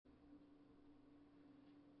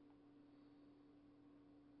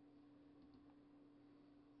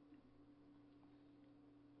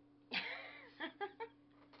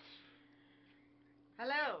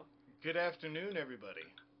Good afternoon, everybody.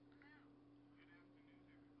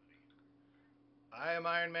 I am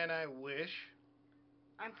Iron Man, I wish.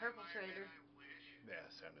 I'm Purple Trader. Yeah,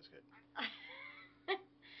 sounded good.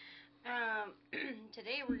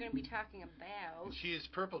 Today we're going to be talking about... She is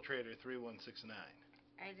Purple Trader 3169.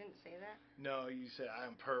 I didn't say that? No, you said I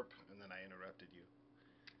am Perp, and then I interrupted you.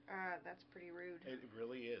 That's pretty rude. It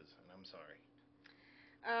really is, and I'm sorry.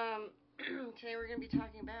 Today we're going to be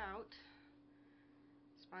talking about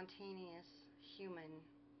spontaneous human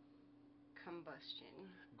combustion.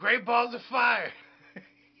 Great balls of fire!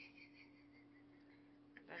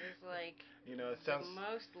 That is like it sounds the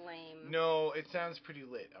most lame. No, it sounds pretty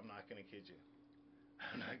lit. I'm not gonna kid you.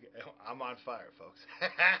 I'm on fire, folks.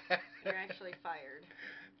 You're actually fired.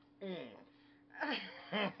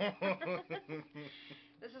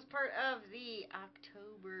 This is part of the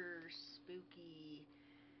October spooky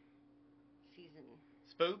season.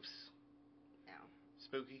 Spoops? No.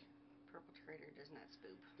 Spooky? Purple Trader does not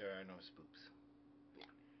spoop. There are no spoops. No.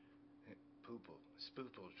 Poople.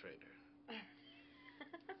 Spoople Trader.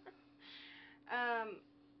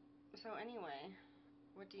 So anyway,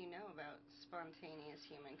 what do you know about spontaneous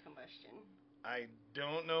human combustion? I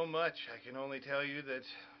don't know much. I can only tell you that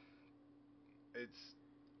it's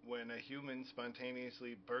when a human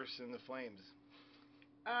spontaneously bursts into flames.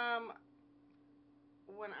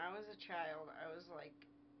 When I was a child, I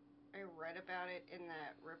read about it in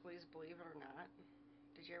that Ripley's Believe It or Not.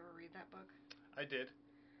 Did you ever read that book? I did.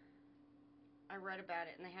 I read about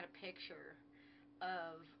it, and they had a picture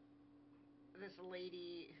of this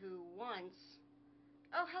lady who once...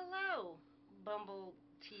 Oh, hello, Bumble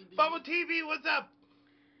TB. Bumble TB, what's up?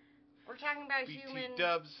 We're talking about BT human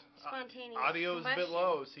dubs. spontaneous Audio's combustion. a bit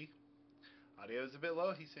low, see? Audio's a bit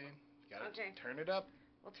low, he's saying. Gotta turn it up.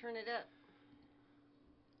 We'll turn it up.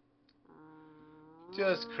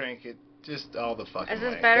 Just crank it. Just all the fucking way. Is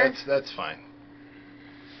this better? That's fine.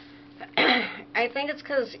 I think it's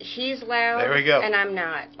because he's loud. There we go. And I'm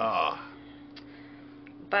not. Oh.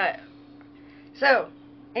 But, so,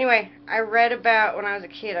 anyway, when I was a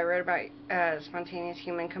kid, I read about spontaneous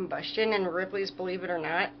human combustion in Ripley's Believe It or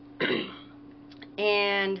Not.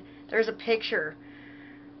 And there's a picture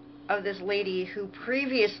of this lady who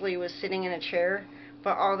previously was sitting in a chair,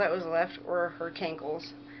 but all that was left were her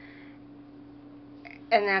cankles.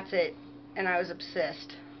 And that's it. And I was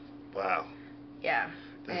obsessed. Wow. Yeah.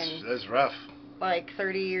 That's rough. Like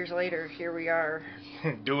 30 years later, here we are.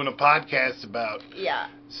 Doing a podcast about yeah,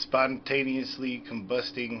 spontaneously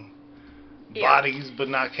combusting bodies, but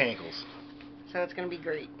not cankles. So it's going to be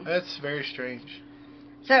great. That's very strange.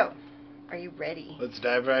 So, are you ready? Let's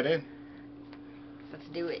dive right in. Let's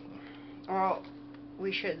do it. Well,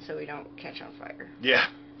 we should so we don't catch on fire. Yeah.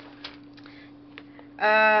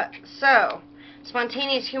 So,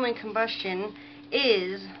 spontaneous human combustion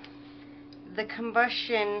is the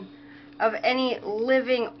combustion of any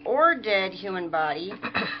living or dead human body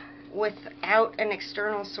without an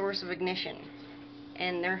external source of ignition.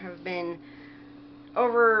 And there have been,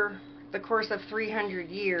 over the course of 300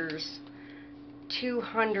 years,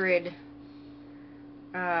 200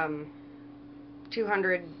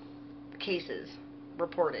 cases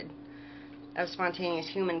reported of spontaneous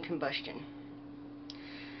human combustion.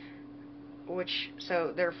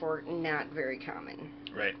 So therefore not very common.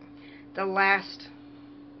 Right. The last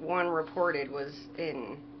one reported was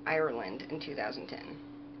in Ireland in 2010.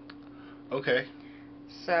 Okay.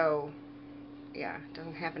 So, yeah, it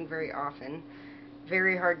doesn't happen very often.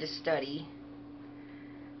 Very hard to study.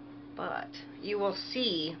 But you will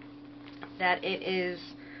see that it is,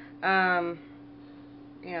 they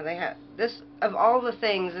have this, of all the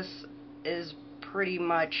things, this is pretty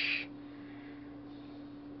much,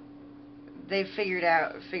 they figured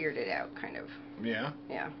it out, kind of. Yeah?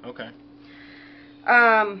 Yeah. Okay.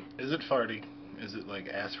 Is it farty? Is it like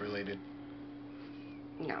ass related?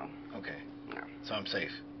 No. Okay. No. So I'm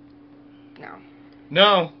safe. No.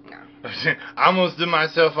 No. No. I almost did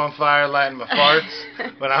myself on fire lighting my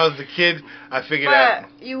farts. When I was a kid, I figured out.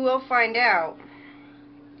 But you will find out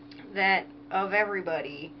that of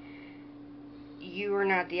everybody, you are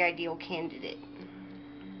not the ideal candidate.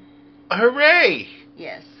 Hooray!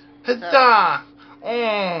 Yes. Huzzah!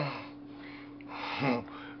 Oh.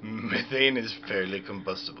 Methane is fairly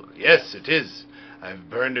combustible. Yes, it is. I've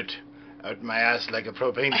burned it out my ass like a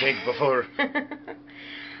propane tank before.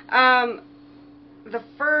 The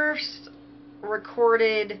first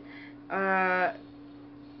recorded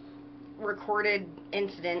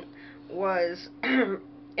incident was in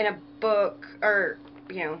a book, or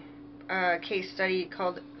a case study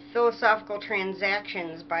called Philosophical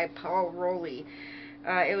Transactions by Paul Rowley.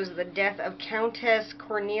 It was the death of Countess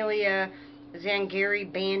Cornelia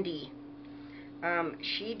Zangari Bandy.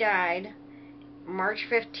 She died March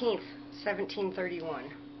 15th, 1731.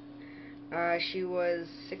 She was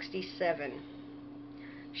 67.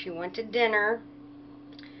 She went to dinner.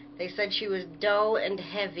 They said she was dull and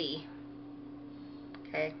heavy.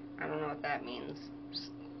 Okay, I don't know what that means,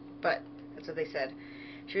 but that's what they said.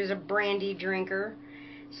 She was a brandy drinker,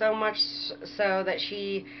 so much so that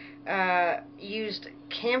she used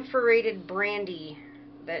camphorated brandy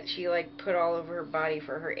that she put all over her body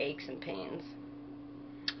for her aches and pains.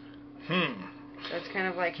 That's kind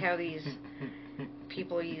of like how these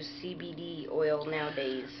people use CBD oil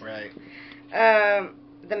nowadays. Right.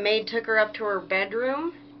 The maid took her up to her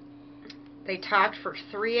bedroom. They talked for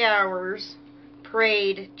 3 hours,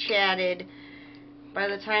 prayed, chatted. By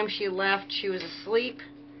the time she left, she was asleep.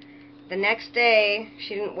 The next day,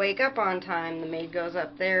 she didn't wake up on time. The maid goes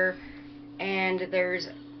up there, and there's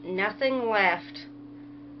nothing left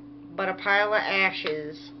but a pile of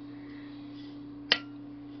ashes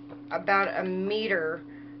about a meter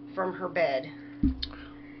from her bed.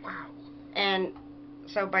 Wow. And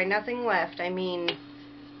so by nothing left, I mean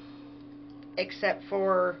except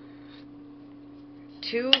for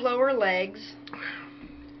 2 lower legs,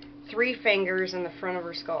 3 fingers, and the front of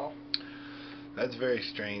her skull. That's very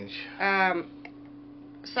strange.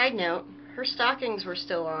 Side note, her stockings were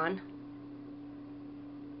still on.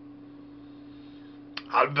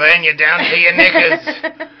 I'll burn you down to your knickers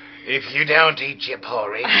if you don't eat your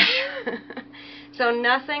porridge. So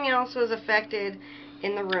nothing else was affected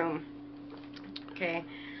in the room. Okay.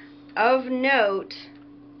 Of note,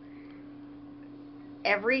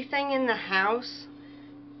 everything in the house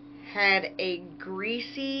had a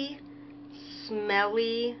greasy,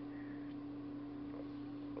 smelly,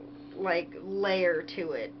 layer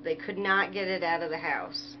to it. They could not get it out of the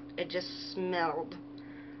house. It just smelled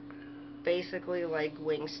basically like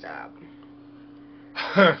Wingstop.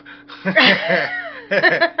 I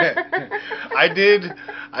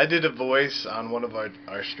did a voice on one of our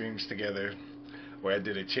streams together where I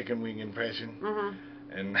did a chicken wing impression. Mm-hmm.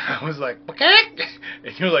 And I was like, "Bakak!"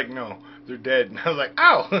 And you're like, "No, they're dead." And I was like,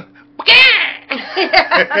 "Oh,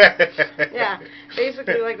 yeah,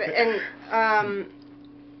 basically like that. And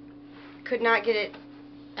could not get it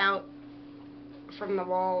out from the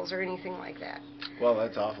walls or anything like that. Well,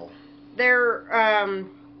 that's awful. There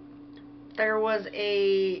was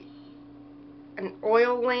an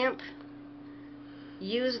oil lamp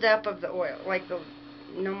used up of the oil,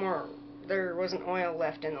 there wasn't oil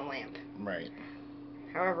left in the lamp. Right.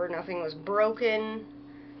 However, nothing was broken.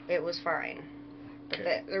 It was fine. But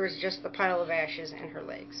Okay. there was just the pile of ashes in her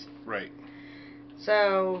legs. Right.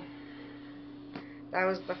 So, that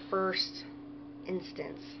was the first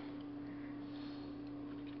instance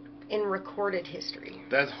in recorded history.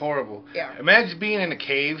 That's horrible. Yeah. Imagine being in a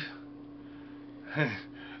cave.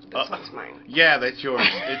 This one's mine. Yeah, that's yours.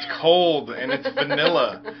 It's cold and it's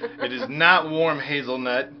vanilla. It is not warm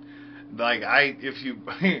hazelnut. If you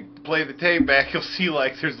play the tape back, you'll see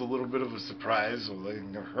there's a little bit of a surprise.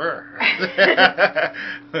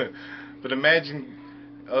 But imagine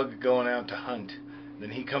Ugg going out to hunt. Then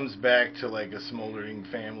he comes back to a smoldering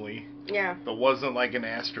family. Yeah. That wasn't an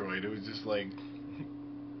asteroid. It was just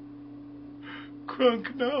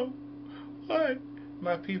Crunk, no. What?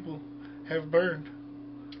 My people have burned.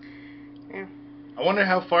 Yeah. I wonder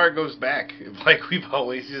how far it goes back. If we've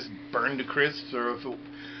always just burned to crisps, or if it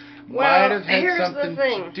might have had something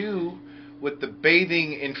to do with the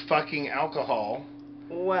bathing in fucking alcohol.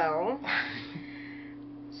 Well,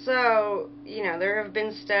 so, there have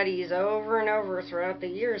been studies over and over throughout the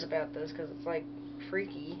years about this, because it's,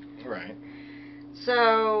 freaky. Right.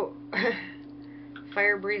 So,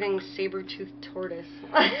 fire-breathing saber-toothed tortoise.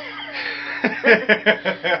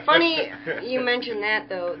 Funny you mentioned that,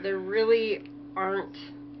 though. There really aren't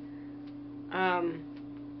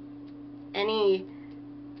any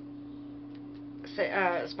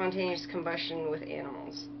spontaneous combustion with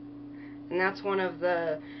animals. And that's one of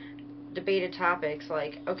the debated topics,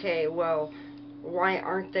 okay, well, why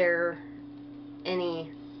aren't there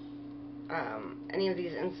any of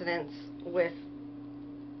these incidents with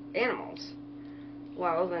animals?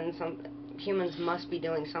 Well, then humans must be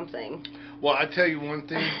doing something. Well, I tell you one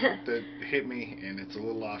thing that hit me, and it's a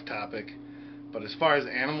little off topic, but as far as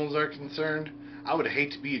animals are concerned, I would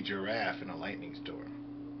hate to be a giraffe in a lightning storm.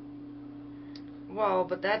 Well,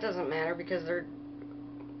 but that doesn't matter because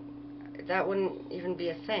that wouldn't even be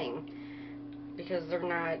a thing, because they're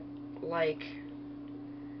not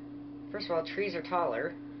first of all, trees are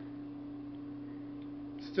taller.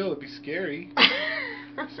 Still, it'd be scary.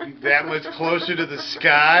 Be that much closer to the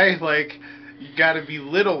sky, you gotta be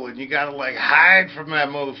little and you gotta like hide from that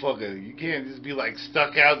motherfucker. You can't just be like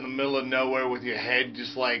stuck out in the middle of nowhere with your head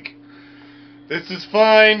just like, this is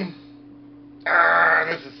fine.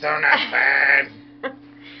 This is so not fine.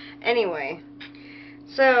 Anyway,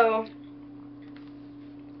 so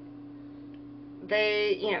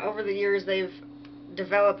they, over the years they've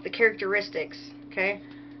developed the characteristics, okay?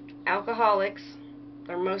 Alcoholics.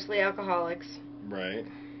 They're mostly alcoholics. Right.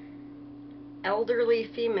 Elderly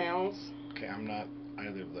females. Okay, I'm not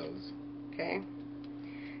either of those. Okay.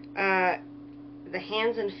 The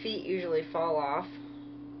hands and feet usually fall off.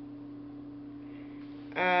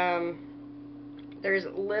 There's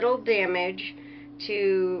little damage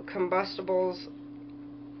to combustibles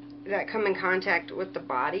that come in contact with the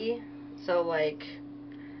body. So like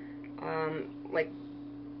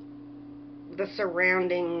the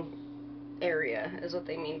surrounding area is what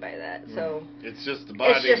they mean by that. So it's just the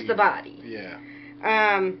body. It's just the body. Yeah.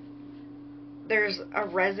 There's a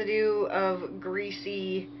residue of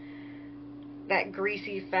greasy,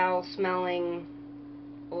 foul-smelling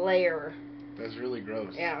layer. That's really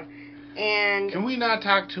gross. Yeah. And can we not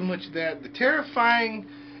talk too much of that? The terrifying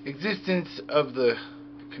existence of the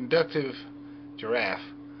conductive giraffe,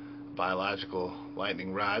 biological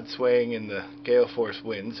lightning rod swaying in the gale force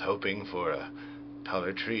winds, hoping for a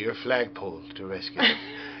taller tree or flagpole to rescue them.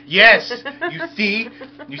 Yes!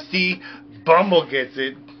 You see, Bumble gets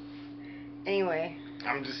it. Anyway.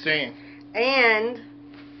 I'm just saying. And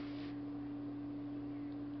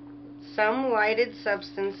some lighted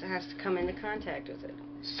substance has to come into contact with it.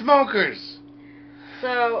 Smokers!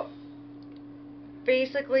 So,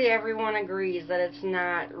 basically everyone agrees that it's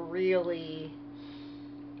not really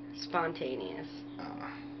spontaneous.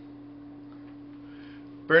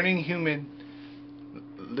 Burning human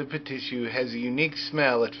lipid tissue has a unique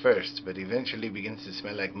smell at first, but eventually begins to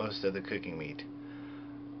smell like most other cooking meat.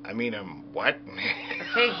 I mean, what?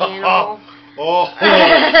 Okay, Hannibal.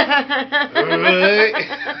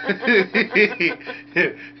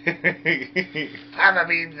 Fava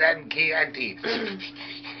beans and Chianti.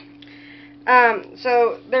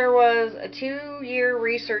 So there was a 2-year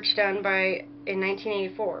research done in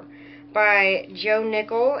 1984 by Joe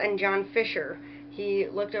Nickel and John Fisher. He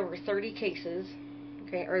looked over 30 cases.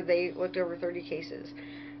 Okay, or they looked over 30 cases.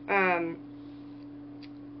 And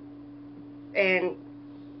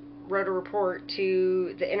wrote a report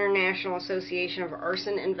to the International Association of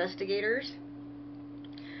Arson Investigators.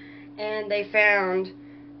 And they found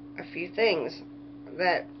a few things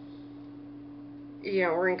that,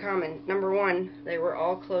 were in common. Number one, they were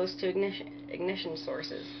all close to ignition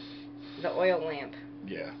sources. The oil lamp.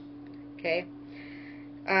 Yeah. Okay.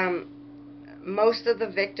 Most of the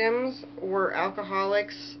victims were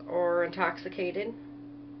alcoholics or intoxicated.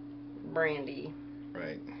 Brandy.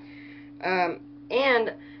 Right.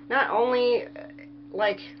 And not only,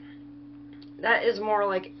 that is more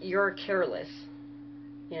like you're careless.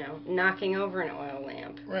 Knocking over an oil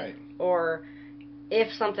lamp. Right. Or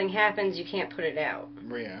if something happens, you can't put it out.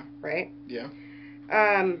 Yeah. Right? Yeah.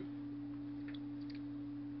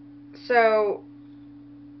 So,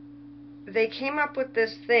 they came up with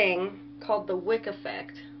this thing called the wick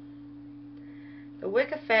effect. The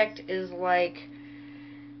wick effect is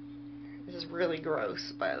this is really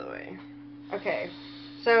gross, by the way. Okay,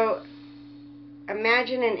 so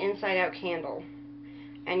imagine an inside-out candle,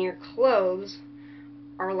 and your clothes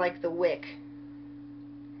are like the wick.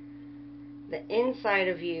 The inside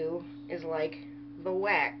of you is like the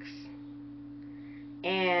wax.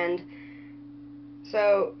 And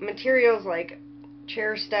so materials like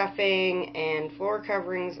chair stuffing and floor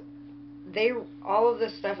coverings, all of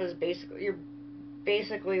this stuff is you're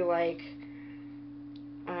basically like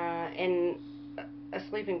in a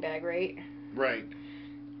sleeping bag, right? Right.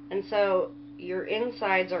 And so your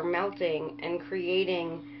insides are melting and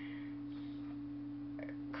creating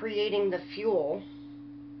the fuel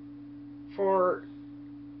for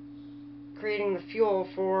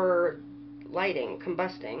lighting,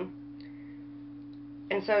 combusting.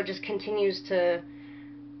 And so it just continues to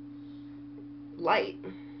light.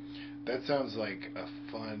 That sounds like a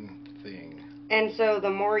fun thing. And so the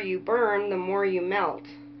more you burn, the more you melt.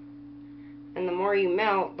 And the more you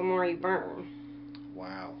melt, the more you burn.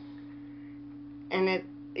 Wow. And the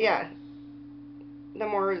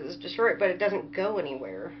more it is destroyed, but it doesn't go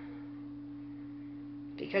anywhere.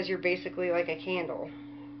 Because you're basically like a candle.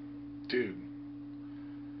 Dude.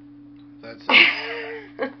 That's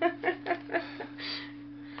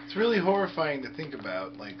it's really horrifying to think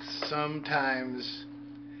about. Like, sometimes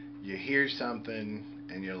you hear something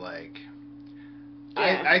and you're like,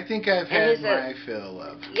 yeah. I think I've had my fill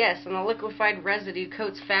of. Yes, and the liquefied residue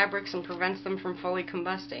coats fabrics and prevents them from fully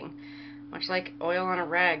combusting. much like oil on a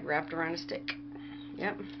rag wrapped around a stick.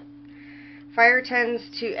 Yep. Fire tends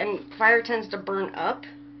to burn up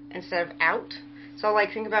instead of out. So,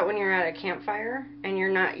 like, think about when you're at a campfire and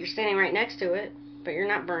you're standing right next to it, but you're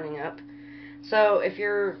not burning up. So, if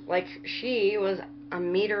you're, like, she was a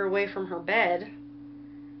meter away from her bed,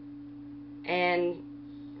 and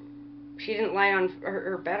she didn't light on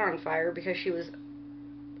her bed on fire because she was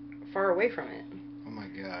far away from it. Oh my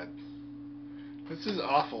God. This is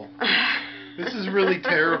awful. This is really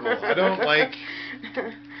terrible. I don't like,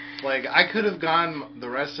 I could have gone the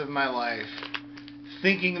rest of my life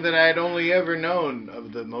thinking that I'd only ever known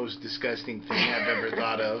of the most disgusting thing I've ever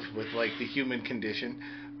thought of with, like, the human condition.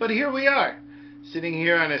 But here we are, sitting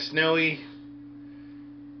here on a snowy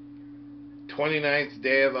 29th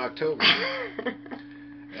day of October.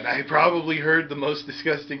 And I probably heard the most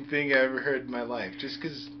disgusting thing I ever heard in my life, just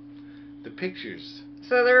because the pictures.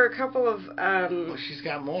 So there are a couple of oh, she's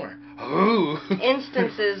got more. Ooh.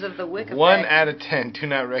 Instances of the wick effect. 1 out of 10 do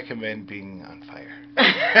not recommend being on fire.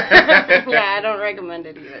 Yeah, I don't recommend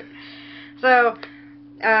it either. So,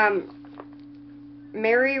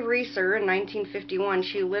 Mary Reeser in 1951,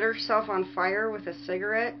 she lit herself on fire with a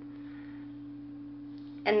cigarette,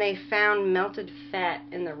 and they found melted fat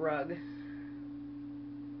in the rug.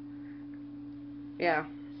 Yeah.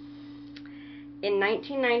 In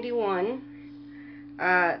 1991,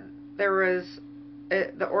 there was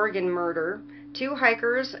the Oregon murder. 2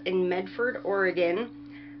 hikers in Medford, Oregon,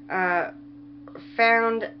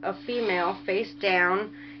 found a female face down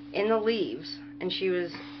in the leaves, and she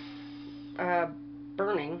was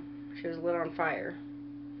burning. She was lit on fire.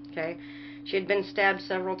 Okay, she had been stabbed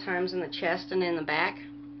several times in the chest and in the back.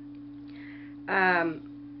 Her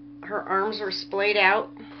arms were splayed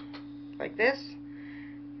out like this.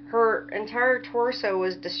 Her entire torso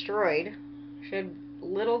was destroyed. She had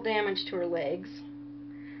little damage to her legs.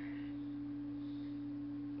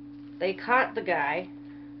 They caught the guy.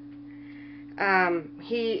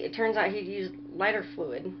 It turns out he'd used lighter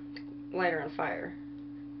fluid to light her on fire.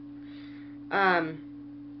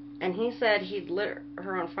 And he said he'd lit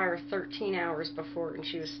her on fire 13 hours before, and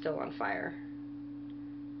she was still on fire.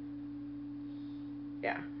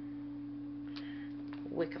 Yeah.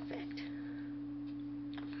 Wick effect.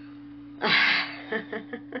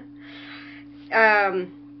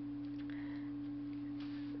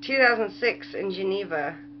 2006 in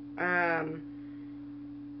Geneva, a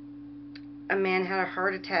man had a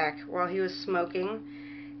heart attack while he was smoking.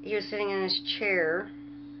 He was sitting in his chair,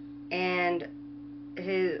 and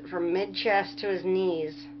from mid-chest to his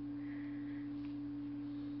knees,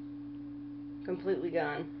 completely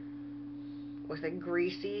gone, with a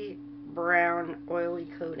greasy, brown, oily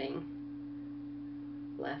coating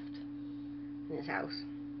left in his house.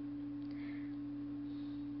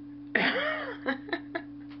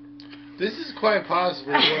 This is quite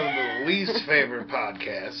possibly one of the least favorite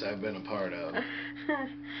podcasts I've been a part of.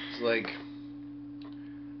 It's like,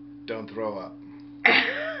 don't throw up.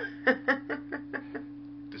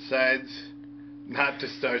 Decides not to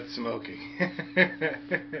start smoking.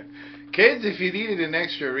 Kids, if you needed an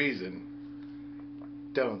extra reason,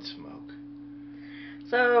 don't smoke.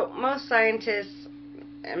 So, most scientists,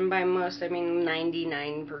 and by most I mean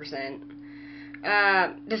 99%,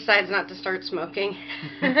 decides not to start smoking.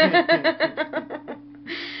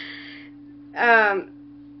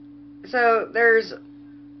 So there's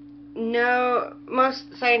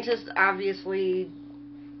most scientists obviously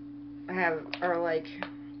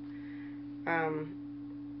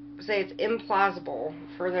say it's implausible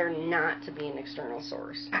for there not to be an external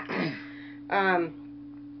source.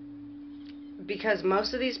 Because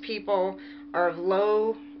most of these people are of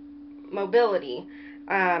low mobility.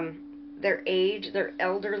 Their age, they're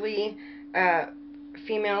elderly,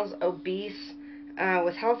 females obese,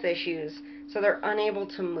 with health issues, so they're unable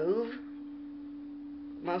to move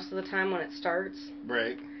most of the time when it starts.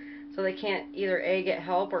 Right. So they can't either A, get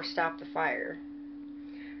help, or stop the fire.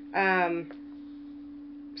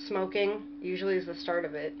 Smoking usually is the start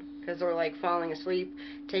of it, because they're like falling asleep,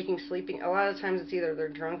 taking sleeping. A lot of times it's either they're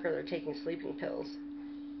drunk or they're taking sleeping pills.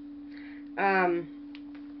 The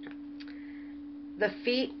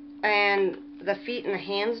feet and the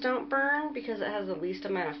hands don't burn because it has the least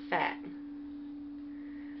amount of fat.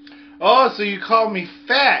 Oh, so you called me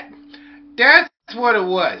fat. That's what it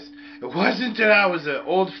was. It wasn't that I was an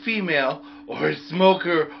old female or a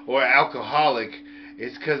smoker or alcoholic.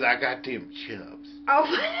 It's because I got them chubs. Oh.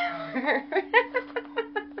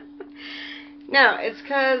 No, it's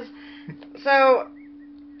because... So,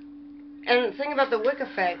 and the thing about the wick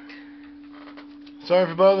effect... Sorry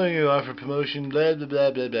for bothering you. Offer promotion. Blah, blah,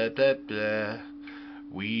 blah, blah, blah, blah, blah.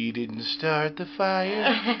 We didn't start the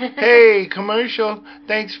fire. Hey, commercial.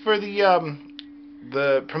 Thanks for the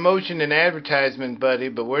promotion and advertisement, buddy,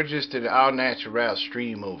 but we're just an all natural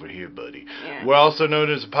stream over here, buddy. Yeah. We're also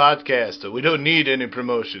known as a podcast, so we don't need any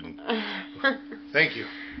promotion. Thank you.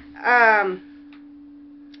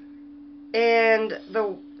 And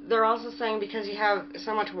they're also saying because you have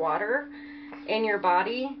so much water in your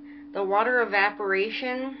body, the water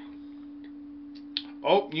evaporation.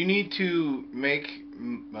 Oh, you need to make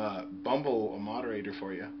Bumble a moderator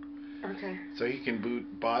for you. Okay. So he can boot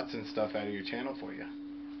bots and stuff out of your channel for you.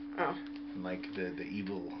 Oh. Like the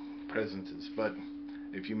evil presences. But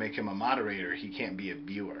if you make him a moderator, he can't be a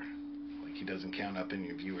viewer. Like he doesn't count up in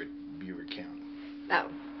your viewer count. Oh.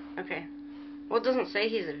 Okay. Well, it doesn't say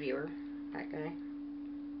he's a viewer, that guy.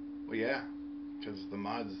 Well, yeah. Because the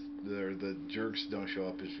mods, the jerks don't show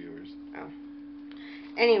up as viewers. Oh.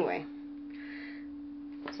 Anyway.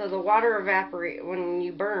 So the water when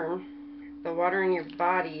you burn, the water in your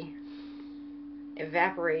body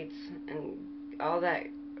evaporates and all that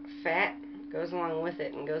fat goes along with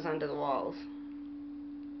it and goes onto the walls.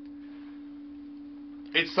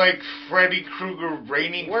 It's like Freddy Krueger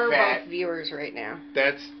raining We're fat. both viewers right now.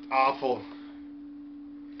 That's awful.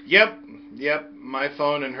 Yep. My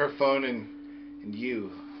phone and her phone and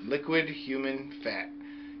you. Liquid human fat.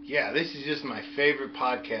 Yeah, this is just my favorite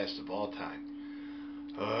podcast of all time.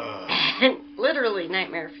 Literally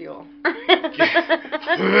nightmare fuel.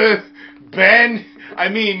 Ben, I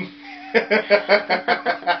mean.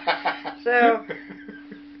 So,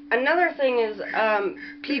 another thing is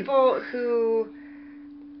people who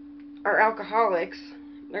are alcoholics,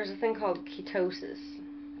 there's a thing called ketosis.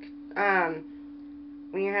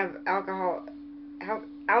 When you have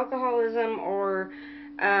alcoholism or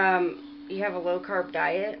you have a low carb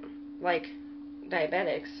diet, like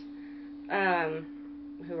diabetics,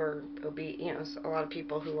 who are obese, a lot of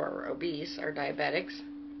people who are obese are diabetics.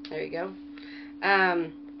 There you go.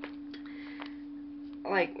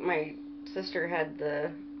 Like my sister had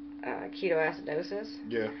the ketoacidosis.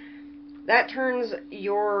 Yeah. That turns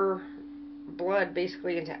your blood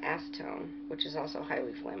basically into acetone, which is also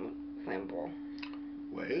highly flammable.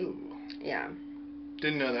 Whoa. Yeah.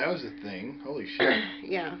 Didn't know that was a thing. Holy shit.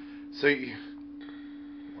 Yeah. So you...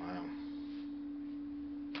 Wow.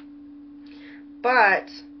 But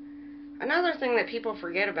another thing that people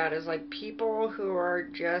forget about is like people who are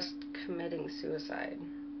just committing suicide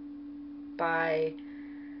by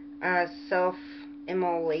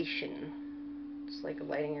self-immolation. It's like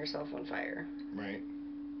lighting yourself on fire. Right.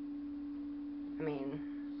 I mean...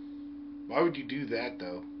 Why would you do that,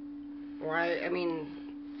 though? Why? I mean...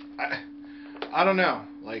 I don't know.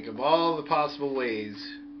 Like, of all the possible ways,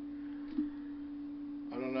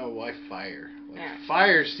 I don't know why fire. Like, yeah.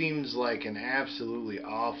 Fire seems like an absolutely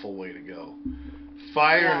awful way to go.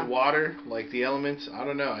 Fire and water, like the elements, I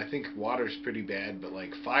don't know. I think water's pretty bad, but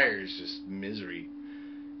like fire is just misery.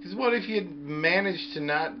 Because what if you managed to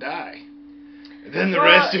not die? And then the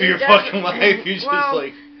rest of your fucking life, you're just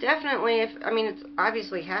like... Definitely, it's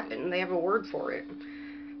obviously happened. They have a word for it.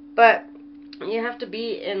 But you have to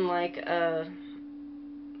be in like a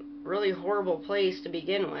really horrible place to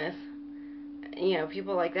begin with.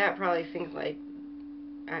 People like that probably think like,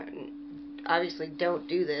 obviously don't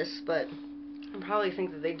do this, but probably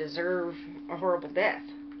think that they deserve a horrible death.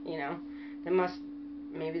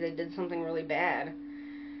 Maybe they did something really bad.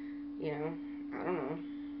 I don't know.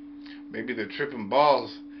 Maybe they're tripping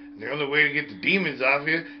balls, and the only way to get the demons off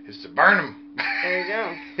you is to burn them. There you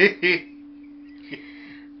go.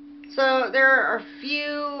 So there are a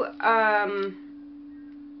few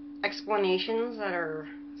explanations that are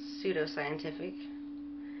pseudoscientific.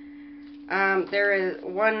 There is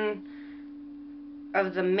one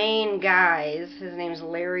of the main guys, his name's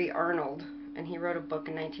Larry Arnold, and he wrote a book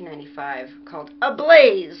in 1995 called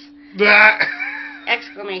Ablaze!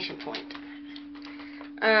 Exclamation point.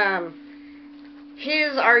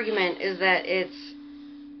 His argument is that it's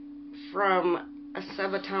from a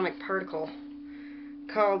subatomic particle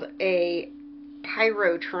called a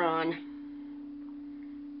pyrotron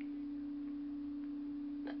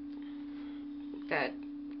that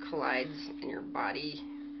collides in your body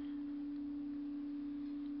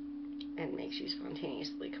and makes you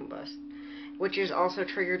spontaneously combust, which is also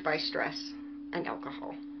triggered by stress and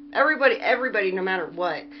alcohol. Everybody, no matter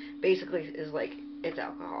what, basically is like, it's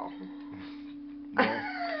alcohol. Yeah.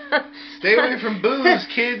 Stay away from booze,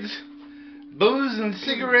 kids. Booze and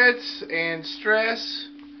cigarettes and stress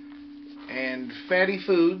and fatty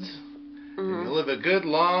foods. Mm-hmm. And you'll live a good,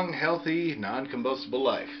 long, healthy, non-combustible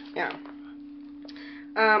life. Yeah.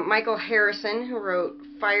 Michael Harrison, who wrote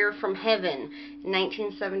Fire from Heaven in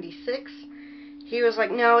 1976, he was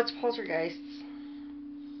like, no, it's poltergeists.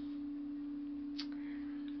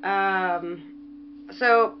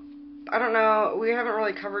 So, I don't know, we haven't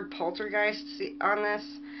really covered poltergeists on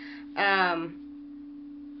this.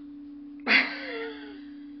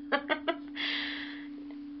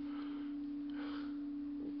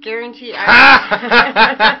 Guarantee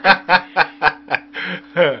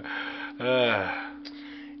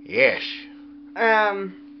yes.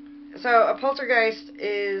 So a poltergeist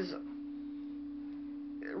is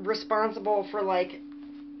responsible for, like,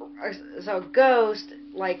 so a ghost,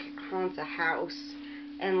 like, haunts a house,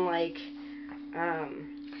 and, like,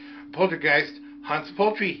 poltergeist haunts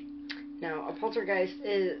poultry. No, a poltergeist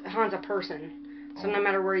haunts a person. So no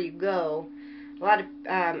matter where you go, a lot of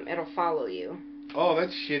it'll follow you. Oh,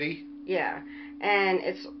 that's shitty. Yeah, and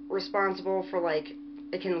it's responsible for, like,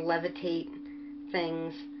 it can levitate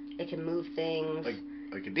things, it can move things.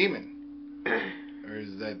 Like a demon, or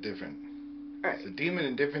is that different? Is a demon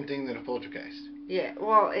a different thing than a poltergeist? Yeah,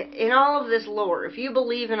 well, in all of this lore, if you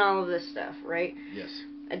believe in all of this stuff, right? Yes.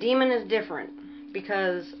 A demon is different,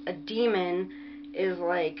 because a demon is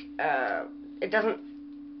like, it doesn't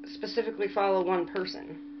specifically follow one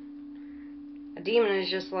person. A demon is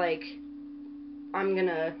just like, I'm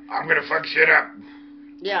gonna fuck shit up.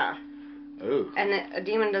 Yeah. Ooh. And a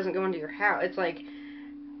demon doesn't go into your house. It's like,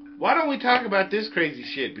 why don't we talk about this crazy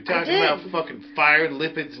shit? We're talking about fucking fire,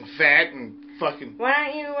 lipids, and fat, and fucking... Why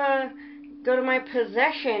don't you go to my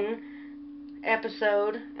possession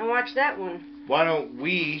episode and watch that one? Why don't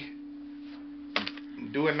we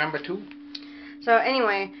do a number 2? So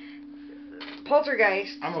anyway,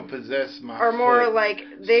 poltergeists... I'm gonna possess my are more foot like...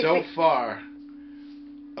 so far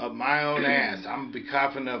up my own ass, I'm gonna be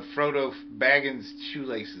coughing up Frodo Baggins'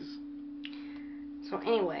 shoelaces. So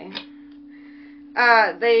anyway...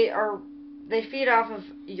 they feed off of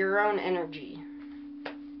your own energy.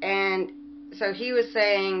 And so he was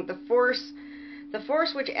saying the force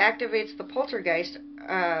which activates the poltergeist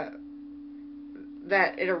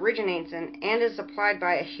that it originates in and is applied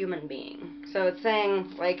by a human being. So it's saying,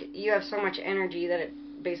 like, you have so much energy that it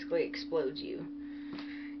basically explodes you.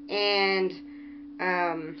 And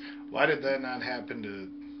why did that not happen to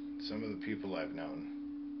some of the people I've known?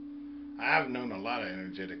 I've known a lot of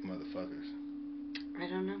energetic motherfuckers. I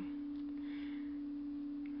don't know.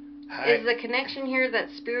 Is the connection here that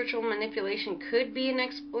spiritual manipulation could be an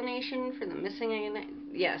explanation for the missing?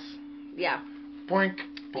 Yes. Yeah. Boink.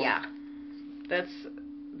 Boink. Yeah. That's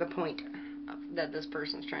the point that this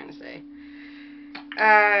person's trying to say.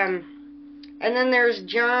 And then there's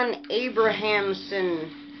John Abrahamson.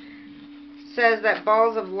 Says that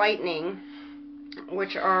balls of lightning,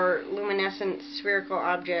 which are luminescent spherical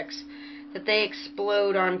objects, that they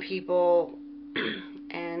explode on people,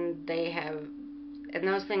 and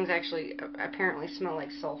those things actually apparently smell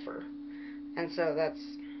like sulfur, and so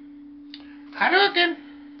that's Hadouken.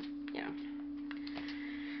 Yeah.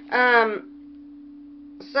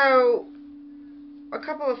 So a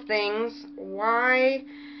couple of things. Why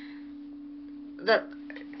the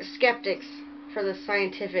skeptics for the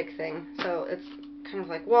scientific thing? So it's kind of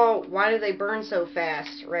like, well, why do they burn so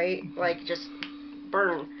fast, right? Like, just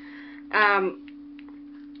burn.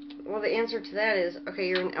 Well, the answer to that is, okay,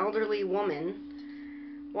 you're an elderly woman.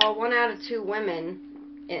 Well, 1 out of 2 women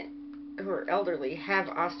who are elderly have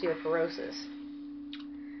osteoporosis.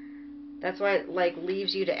 That's why it, like,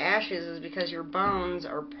 leaves you to ashes, is because your bones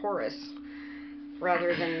are porous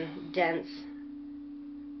rather than dense,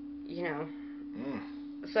 you know.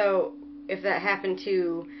 So if that happened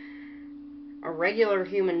to a regular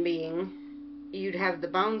human being, you'd have the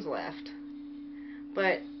bones left.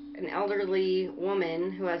 But an elderly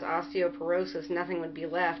woman who has osteoporosis, nothing would be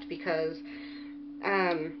left, because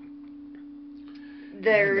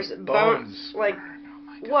there's bones, like,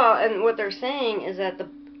 well, and what they're saying is that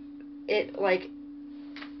it like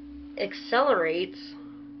accelerates.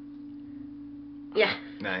 Yeah.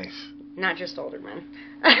 Nice. Not just older men.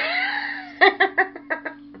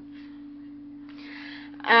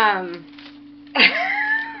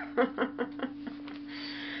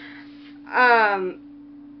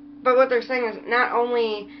 But what they're saying is not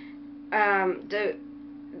only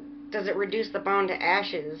does it reduce the bone to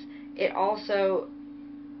ashes, it also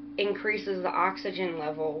increases the oxygen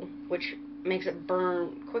level, which makes it burn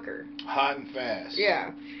quicker. Hot and fast.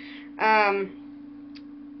 Yeah.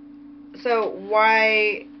 So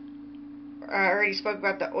why... I already spoke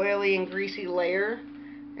about the oily and greasy layer.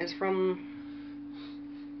 Is from...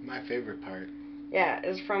 My favorite part. Yeah,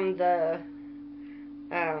 is from the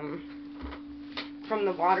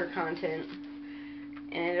water content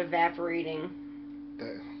and it evaporating.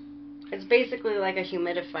 It's basically like a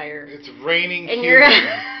humidifier. It's raining and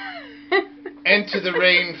humans. Enter the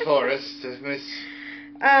rainforest of Miss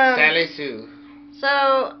Sally Sue.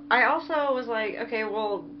 So I also was like, okay,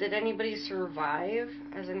 well, did anybody survive?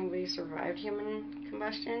 Has anybody survived human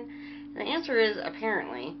combustion? And the answer is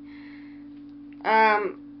apparently.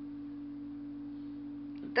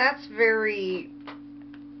 That's very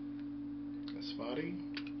spotty.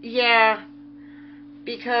 Yeah,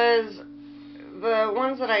 because the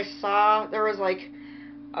ones that I saw, there was like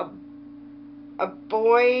a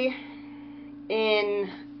boy in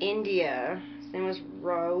India. His name was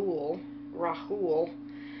Rahul.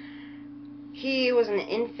 He was an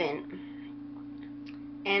infant,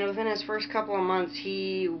 and within his first couple of months,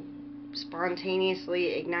 he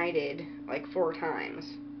spontaneously ignited like 4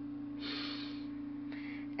 times.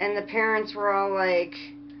 And the parents were all like,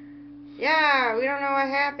 yeah, we don't know what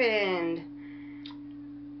happened.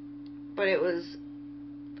 But it was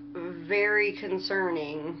very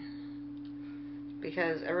concerning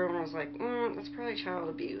because everyone was like, that's probably child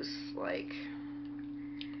abuse, like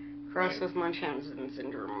crossed with Munchausen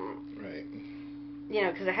syndrome. Right. You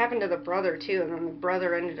know, because it happened to the brother too, and then the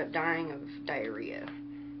brother ended up dying of diarrhea.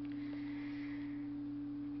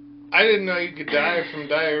 I didn't know you could die from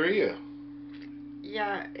diarrhea.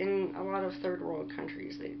 Yeah, in a lot of third world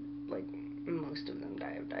countries, most of them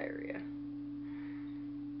die of diarrhea.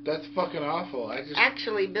 That's fucking awful.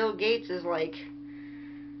 Actually, Bill Gates is like...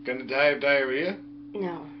 Gonna die of diarrhea?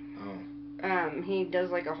 No. Oh. He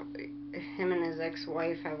does him and his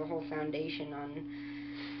ex-wife have a whole foundation on...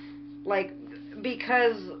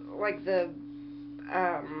 because, they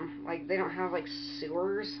don't have,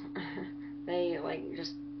 sewers. They,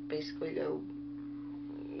 just basically go...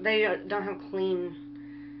 They don't have clean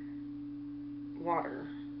water.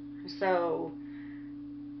 So,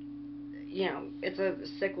 it's a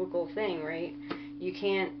cyclical thing, right? You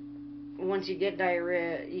can't, once you get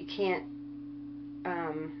diarrhea, you can't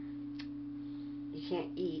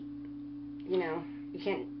eat, you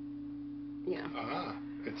can't,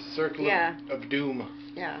 it's a circle of doom.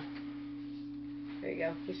 Yeah. There you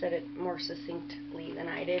go. He said it more succinctly than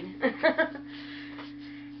I did.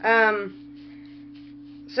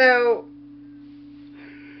 So,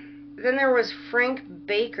 then there was Frank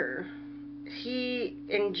Baker. He,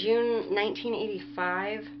 in June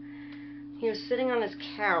 1985, he was sitting on his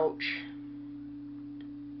couch.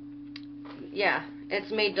 Yeah, it's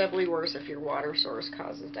made doubly worse if your water source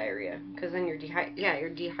causes diarrhea. Because then you're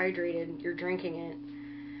dehydrated, you're drinking it.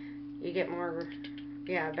 You get more,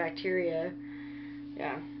 bacteria.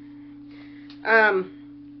 Yeah.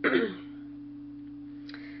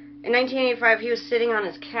 In 1985, he was sitting on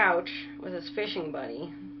his couch with his fishing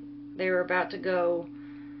buddy. They were about to go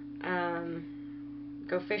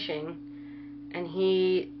fishing, and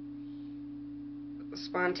he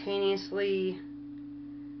spontaneously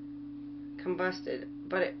combusted.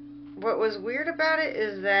 But what was weird about it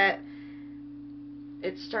is that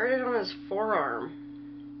it started on his forearm.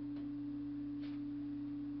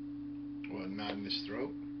 Well, not in his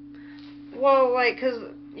throat? Well, because,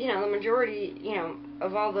 the majority,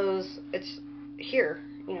 of all those, it's here,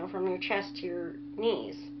 from your chest to your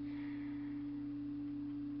knees.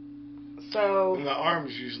 So... And the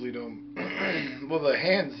arms usually don't... well, the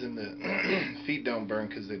hands and the feet don't burn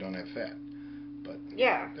because they don't have fat. But...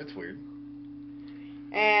 Yeah. That's weird.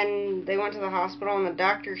 And they went to the hospital, and the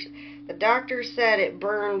doctor said it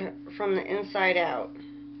burned from the inside out.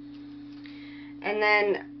 And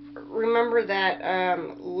then... Remember that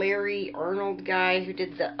Larry Arnold guy who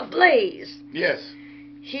did the Ablaze? Yes.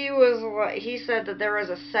 He said that there was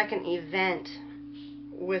a second event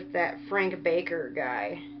with that Frank Baker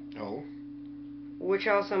guy. Oh. Which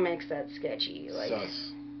also makes that sketchy.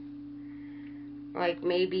 Sus.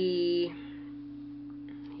 Maybe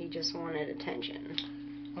he just wanted attention.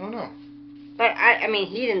 I don't know. But I mean,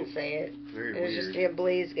 he didn't say it. Very weird. It was weird. just the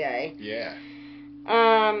Ablaze guy. Yeah.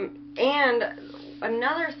 And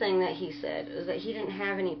another thing that he said is that he didn't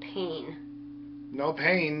have any pain. No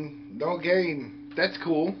pain, no gain. That's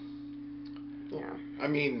cool. Yeah. I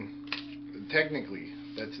mean, technically,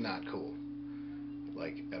 that's not cool.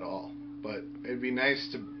 At all. But it'd be nice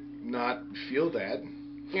to not feel that.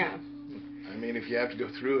 Yeah. I mean, if you have to go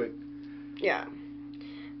through it. Yeah.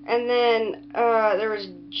 And then there was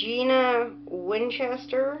Gina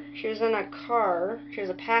Winchester. She was in a car. She was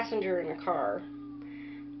a passenger in a car.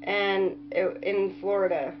 And in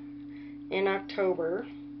Florida in October,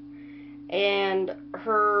 and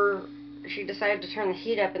she decided to turn the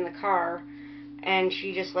heat up in the car, and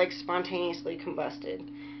she just spontaneously combusted,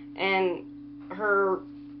 and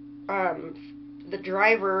the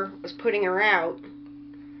driver was putting her out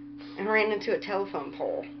and ran into a telephone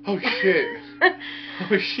pole. Oh shit.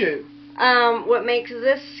 Oh shit. What makes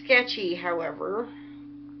this sketchy, however,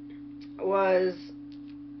 was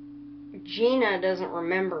Gina doesn't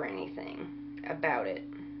remember anything about it.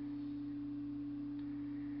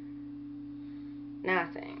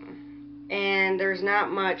 Nothing. And there's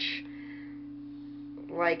not much,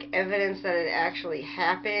 like, evidence that it actually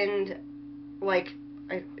happened. Like,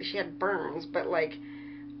 she had burns, but, like,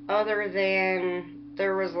 other than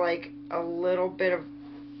there was, like, a little bit of,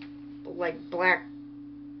 like,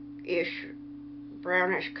 black-ish,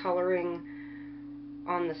 brownish coloring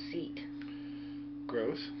on the seat.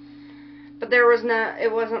 Gross. But there was not,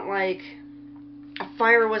 it wasn't like a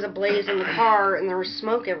fire was ablaze in the car and there was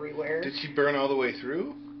smoke everywhere. Did she burn all the way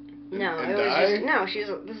through? No, and it was die?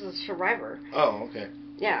 just, this is a survivor. Oh, okay.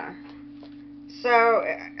 Yeah. So,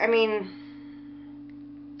 I mean...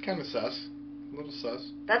 Kind of sus. A little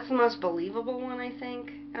sus. That's the most believable one, I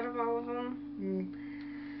think, out of all of them. Mm.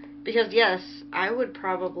 Because, yes, I would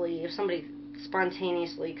probably, if somebody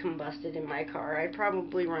spontaneously combusted in my car, I'd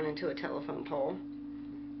probably run into a telephone pole.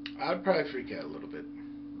 I'd probably freak out a little bit.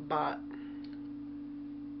 But,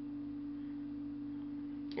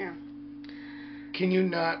 yeah. Can you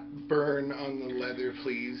not burn on the leather,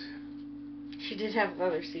 please? She did have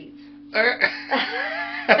leather seats.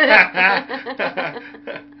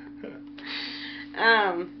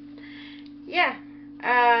 Yeah.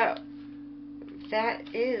 That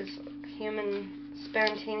is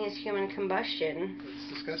spontaneous human combustion. It's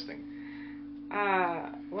disgusting.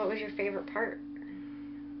 What was your favorite part?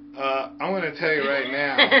 I'm going to tell you right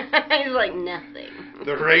now. He's like, nothing.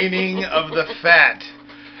 The raining of the fat.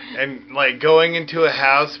 And, like, going into a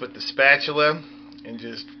house with the spatula and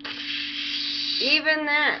just... Even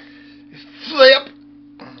that. Flip!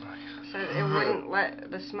 So it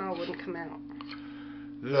wouldn't the smell wouldn't come out.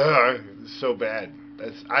 Ugh, it's so bad.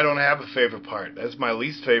 I don't have a favorite part. That's my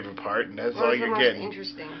least favorite part, and that's all you're getting.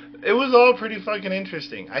 Interesting. It was all pretty fucking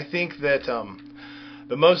interesting. I think that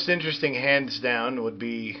the most interesting, hands down, would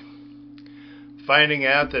be finding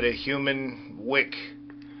out that a human wick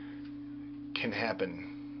can happen,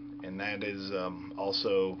 and that is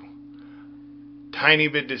also tiny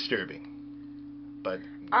bit disturbing. But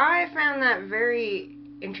I found that very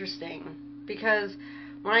interesting because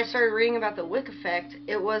when I started reading about the wick effect,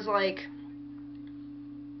 it was like,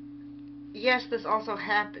 yes, this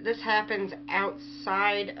happens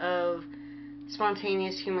outside of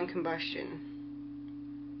spontaneous human combustion.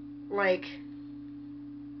 Like,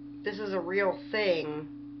 this is a real thing,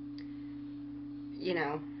 you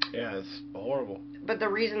know. Yeah, it's horrible. But the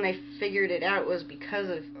reason they figured it out was because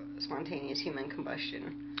of spontaneous human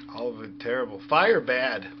combustion. All of it terrible. Fire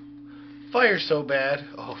bad. Fire so bad.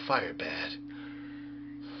 Oh, fire bad.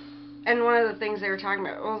 And one of the things they were talking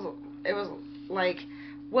about it was like,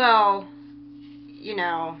 well, you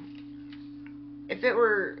know, if it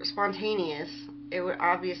were spontaneous, it would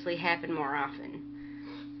obviously happen more often.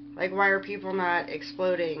 Like, why are people not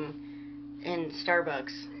exploding in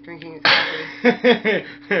Starbucks drinking coffee?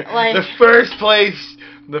 Like, the first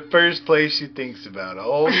place she thinks about.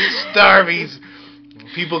 Oh, Starbies.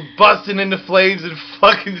 People busting into flames in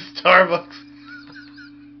fucking Starbucks.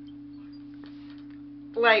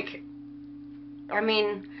 Like, I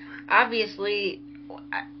mean, obviously,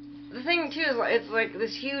 the thing too is it's like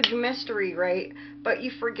this huge mystery, right? But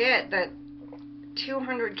you forget that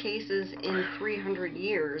 200 cases in 300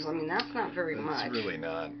 years. I mean, that's not very much. It's really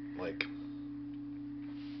not. Like,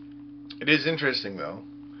 it is interesting though.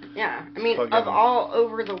 Yeah, I mean, of all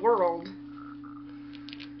over the world.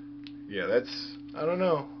 Yeah, that's, I don't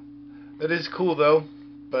know. That is cool though,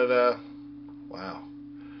 but wow,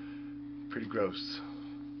 pretty gross.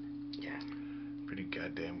 Yeah. Pretty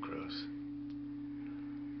goddamn gross.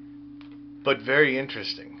 But very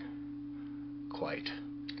interesting. Quite.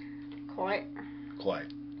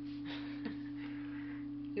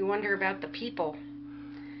 You wonder about the people.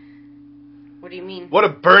 What do you mean? What a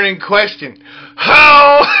burning question.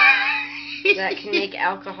 How? That can make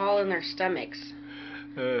alcohol in their stomachs.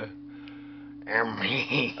 What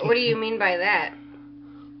do you mean by that?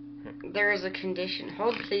 There is a condition.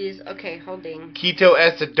 Hold, please. Okay, holding.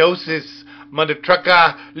 Ketoacidosis. Mother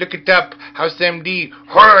trucker. Look it up. House MD.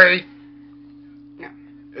 Hurry. No.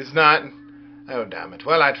 It's not. Oh, damn it.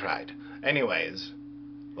 Well, I tried. Anyways,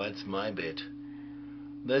 that's my bit.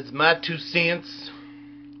 That's my 2 cents.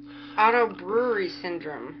 Autobrewery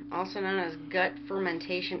syndrome, also known as gut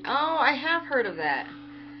fermentation. Oh, I have heard of that.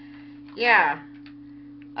 Yeah.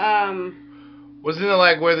 Wasn't it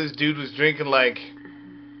like where this dude was drinking like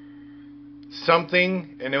something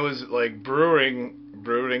and it was like brewing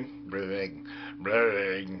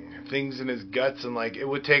things in his guts, and like it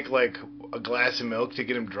would take like a glass of milk to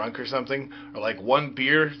get him drunk or something, or like one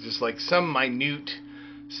beer, just like some minute,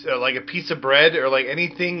 like a piece of bread or like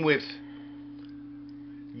anything with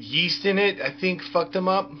yeast in it, I think fucked him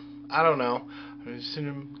up. I don't know.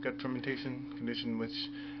 Syndrome, gut fermentation, condition in which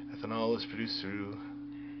ethanol is produced through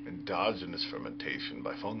endogenous fermentation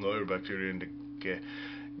by fungi or bacteria in the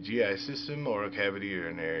GI system, oral cavity,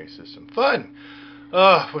 urinary system. Fun!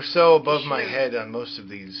 Oh, we're so above my head on most of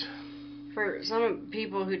these. For some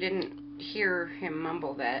people who didn't hear him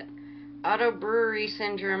mumble that, autobrewery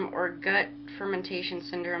syndrome or gut fermentation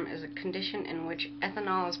syndrome is a condition in which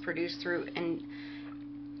ethanol is produced through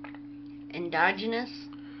endogenous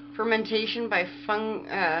fermentation by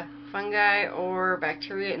fungi or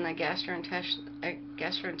bacteria in the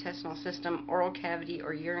gastrointestinal system, oral cavity,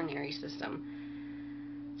 or urinary system.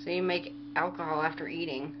 So you make alcohol after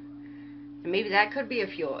eating. And maybe that could be a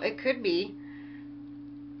fuel. It could be.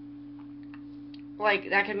 Like,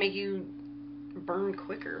 that could make you burn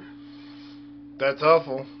quicker. That's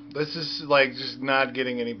awful. This is, like, just not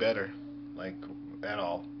getting any better. Like, at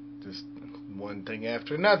all. Just one thing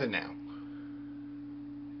after another now.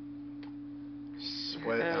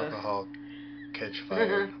 Sweat, alcohol, catch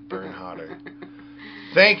fire, burn hotter.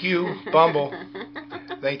 Thank you, Bumble.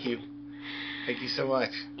 Thank you. Thank you so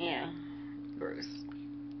much. Yeah. Gross.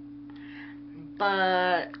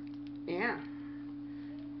 But, yeah.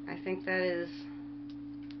 I think that is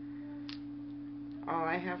all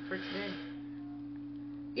I have for today.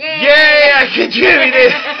 Yay! Yay! I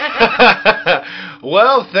contributed!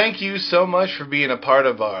 Well, thank you so much for being a part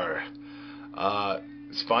of our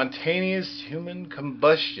Spontaneous Human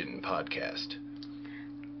Combustion podcast.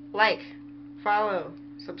 Like, follow,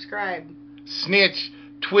 subscribe. Snitch,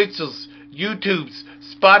 Twitzels, YouTubes,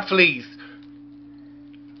 Spot Fleas.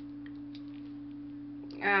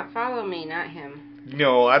 Follow me, not him.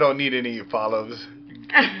 No, I don't need any of your follows.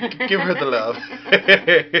 Give her the love.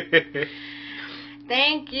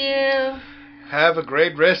 Thank you. Have a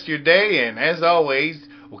great rest of your day, and as always,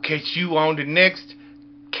 we'll catch you on the next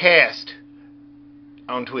cast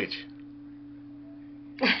on Twitch.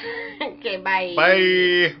 Okay, bye.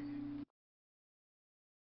 Bye.